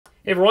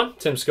Hey everyone,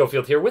 Tim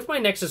Schofield here with my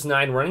Nexus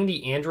 9 running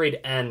the Android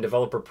N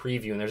developer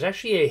preview, and there's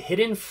actually a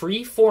hidden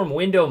FreeForm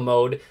window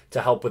mode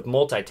to help with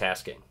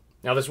multitasking.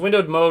 Now this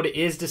windowed mode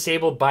is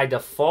disabled by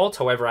default,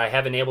 however I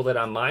have enabled it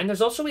on mine.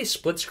 There's also a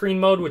split screen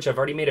mode which I've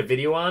already made a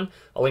video on.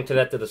 I'll link to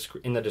that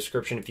in the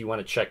description if you want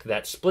to check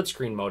that split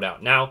screen mode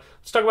out. Now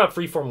let's talk about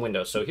FreeForm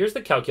windows. So here's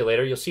the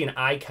calculator. You'll see an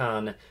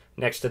icon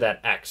next to that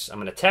X. I'm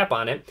going to tap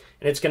on it,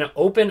 and it's going to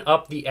open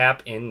up the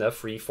app in the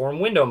FreeForm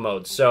window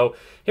mode. So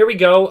here we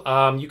go.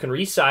 You can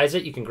resize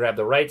it. You can grab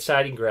the right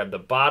side, you can grab the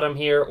bottom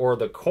here, or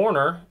the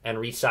corner and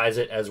resize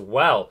it as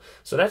well.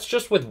 So that's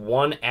just with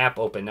one app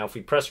open. Now if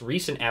we press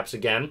recent apps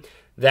again,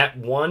 that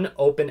one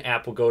open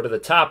app will go to the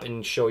top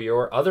and show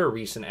your other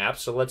recent apps.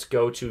 So let's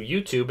go to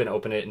YouTube and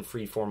open it in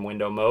FreeForm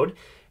window mode,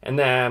 and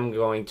then I'm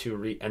going to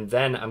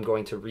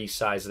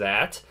resize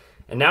that.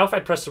 And now if I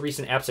press the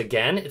recent apps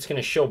again, it's going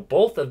to show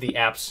both of the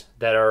apps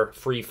that are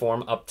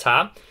freeform up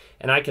top.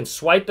 And I can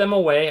swipe them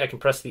away. I can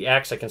press the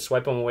X. I can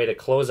swipe them away to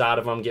close out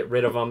of them, get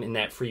rid of them in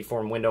that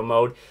freeform window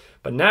mode.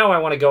 But now I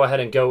want to go ahead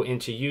and go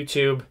into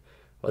YouTube.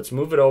 Let's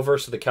move it over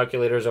so the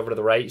calculator is over to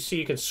the right. You see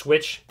you can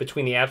switch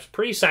between the apps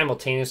pretty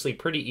simultaneously,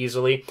 pretty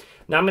easily.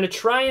 Now I'm going to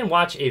try and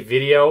watch a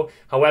video.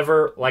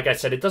 However, like I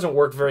said, it doesn't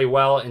work very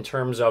well in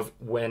terms of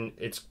when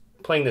it's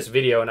playing this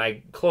video and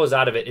I close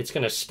out of it, it's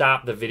going to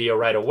stop the video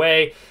right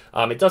away.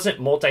 It doesn't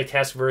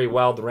multitask very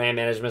well. The RAM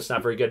management's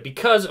not very good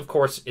because, of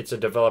course, it's a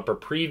developer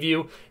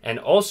preview, and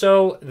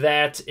also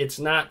that it's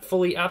not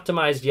fully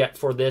optimized yet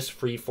for this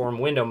freeform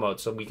window mode.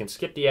 So we can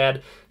skip the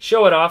ad,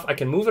 show it off. I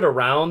can move it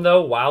around,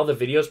 though, while the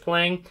video's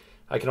playing.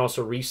 I can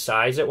also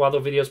resize it while the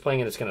video's playing,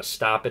 and it's going to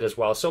stop it as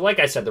well. So like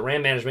I said, the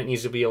RAM management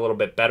needs to be a little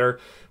bit better.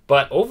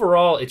 But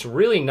overall, it's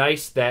really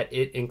nice that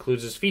it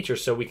includes this feature.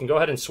 So we can go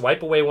ahead and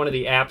swipe away one of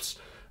the apps.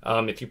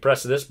 If you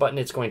press this button,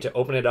 it's going to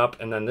open it up,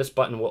 and then this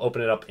button will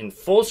open it up in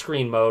full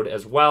screen mode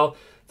as well.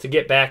 To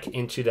get back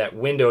into that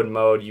windowed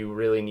mode, you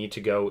really need to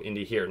go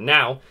into here.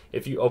 Now,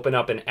 if you open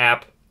up an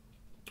app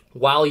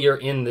while you're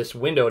in this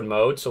windowed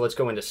mode, so let's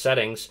go into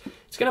settings,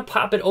 it's going to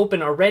pop it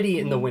open already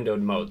in the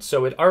windowed mode.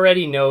 So it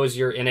already knows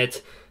you're in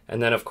it.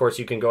 And then, of course,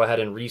 you can go ahead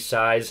and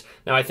resize.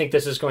 Now, I think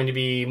this is going to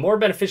be more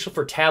beneficial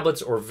for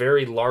tablets or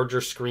very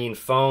larger screen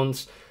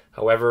phones.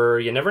 However,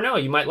 you never know.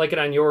 You might like it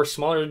on your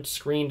smaller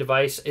screen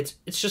device. It's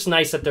just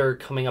nice that they're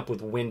coming up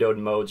with windowed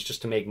modes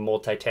just to make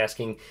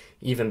multitasking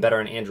even better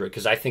on Android,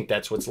 because I think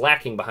that's what's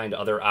lacking behind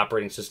other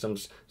operating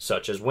systems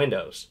such as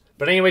Windows.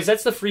 But anyways,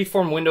 that's the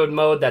freeform windowed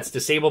mode that's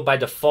disabled by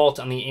default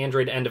on the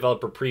Android N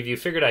developer preview.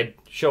 Figured I'd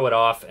show it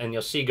off, and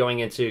you'll see going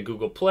into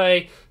Google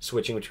Play,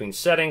 switching between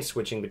settings,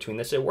 switching between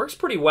this. It works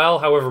pretty well.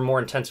 However, more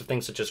intensive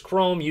things such as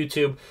Chrome,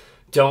 YouTube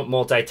don't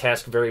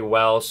multitask very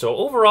well. So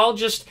overall,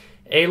 just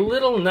a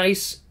little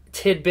nice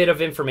tidbit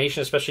of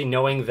information, especially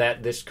knowing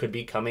that this could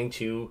be coming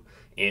to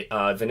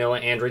vanilla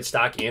Android,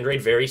 stock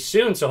Android very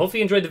soon. So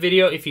hopefully you enjoyed the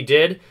video. If you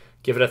did,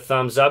 give it a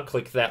thumbs up,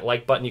 click that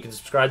like button. You can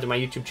subscribe to my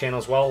YouTube channel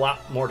as well. A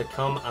lot more to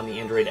come on the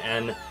Android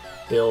N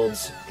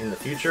builds in the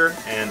future.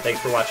 And thanks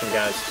for watching,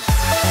 guys.